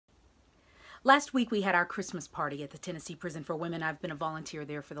Last week we had our Christmas party at the Tennessee Prison for Women. I've been a volunteer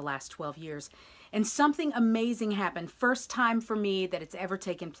there for the last 12 years. And something amazing happened. First time for me that it's ever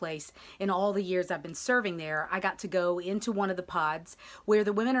taken place in all the years I've been serving there. I got to go into one of the pods where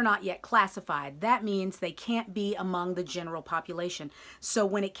the women are not yet classified. That means they can't be among the general population. So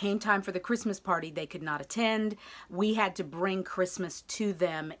when it came time for the Christmas party, they could not attend. We had to bring Christmas to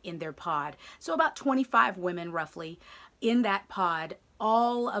them in their pod. So about 25 women roughly in that pod,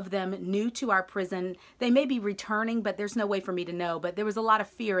 all of them new to our prison. They may be returning, but there's no way for me to know. But there was a lot of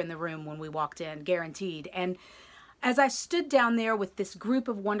fear in the room when we walked in, guaranteed. And as I stood down there with this group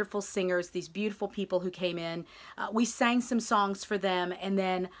of wonderful singers, these beautiful people who came in, we sang some songs for them, and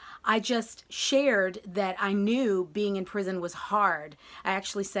then I just shared that I knew being in prison was hard. I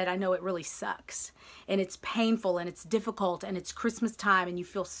actually said, I know it really sucks, and it's painful, and it's difficult, and it's Christmas time, and you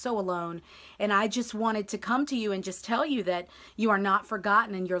feel so alone, and I just wanted to come to you and just tell you that you are not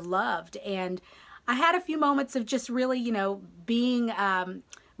forgotten and you're loved. And I had a few moments of just really, being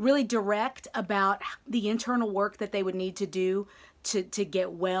really direct about the internal work that they would need to do to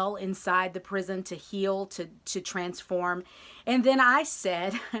get well inside the prison, to heal, to transform. And then I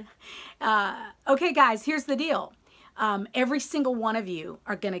said, okay, guys, here's the deal. Every single one of you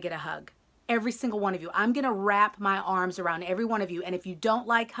are going to get a hug. Every single one of you. I'm going to wrap my arms around every one of you. And if you don't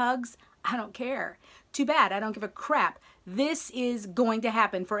like hugs, I don't care. Too bad. I don't give a crap. This is going to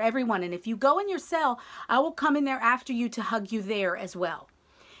happen for everyone. And if you go in your cell, I will come in there after you to hug you there as well.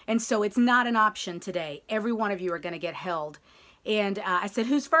 And so it's not an option today. Every one of you are going to get held. And I said,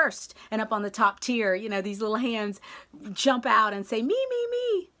 who's first? And up on the top tier, these little hands jump out and say, me, me,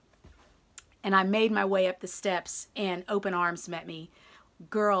 me. And I made my way up the steps, and open arms met me.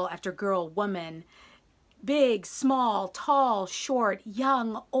 Girl after girl, woman, big, small, tall, short,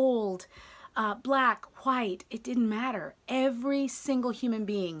 young, old, black, white. It didn't matter. Every single human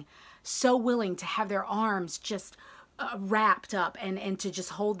being so willing to have their arms just wrapped up and to just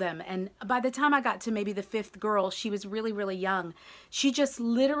hold them. And by the time I got to maybe the fifth girl, she was really, really young. She just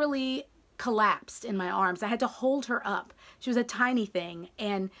literally collapsed in my arms. I had to hold her up. She was a tiny thing,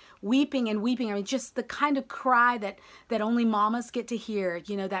 and weeping and weeping. I mean, just the kind of cry that only mamas get to hear,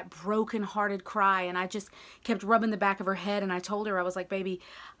 that broken-hearted cry. And I just kept rubbing the back of her head, and I told her, I was like, baby,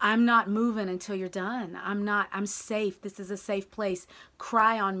 I'm not moving until you're done. I'm safe. This is a safe place.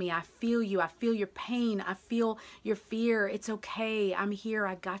 Cry on me. I feel you. I feel your pain. I feel your fear. It's okay. I'm here.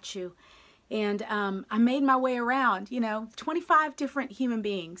 I got you. And I made my way around, 25 different human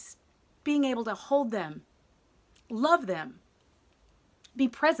beings, being able to hold them, love them, be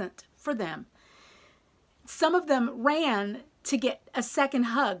present for them. Some of them ran to get a second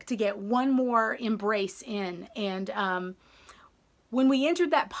hug, to get one more embrace in. And when we entered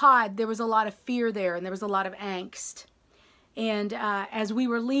that pod, there was a lot of fear there, and there was a lot of angst. And as we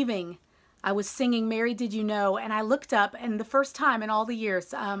were leaving, I was singing Mary Did You Know, and I looked up, and the first time in all the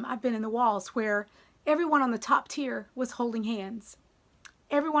years I've been in the walls where everyone on the top tier was holding hands.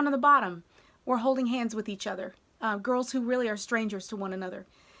 Everyone on the bottom were holding hands with each other, girls who really are strangers to one another.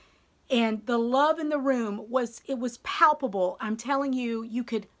 And the love in the room was palpable. I'm telling you, you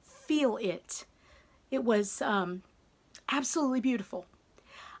could feel it. It was absolutely beautiful.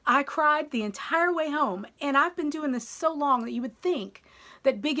 I cried the entire way home, and I've been doing this so long that you would think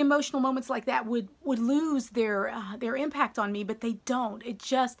that big emotional moments like that would lose their impact on me, but they don't.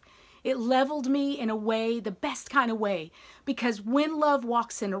 It leveled me in a way, the best kind of way, because when love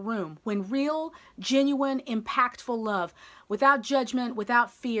walks in a room, when real, genuine, impactful love, without judgment, without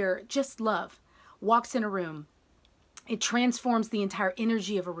fear, just love, walks in a room, it transforms the entire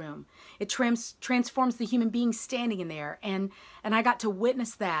energy of a room. It transforms the human being standing in there. And I got to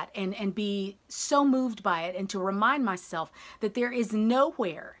witness that and be so moved by it, and to remind myself that there is no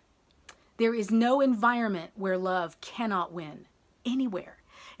environment where love cannot win, anywhere.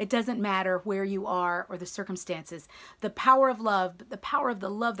 It doesn't matter where you are or the circumstances. The power of love, the power of the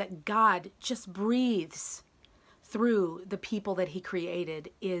love that God just breathes through the people that he created,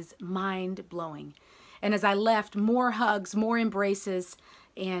 is mind-blowing. And as I left, more hugs, more embraces,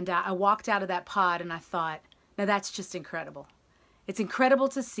 and I walked out of that pod, and I thought, now that's just incredible. It's incredible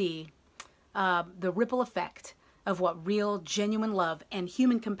to see the ripple effect of what real, genuine love and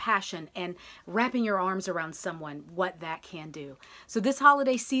human compassion and wrapping your arms around someone, what that can do. So this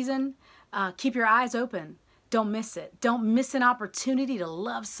holiday season, keep your eyes open. Don't miss it. Don't miss an opportunity to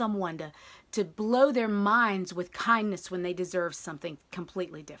love someone, to blow their minds with kindness when they deserve something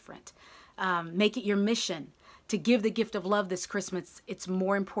completely different. Make it your mission to give the gift of love this Christmas. It's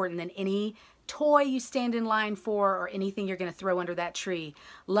more important than any toy you stand in line for or anything you're going to throw under that tree.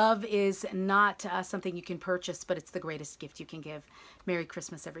 Love is not something you can purchase, but it's the greatest gift you can give. Merry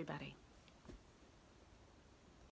Christmas, everybody.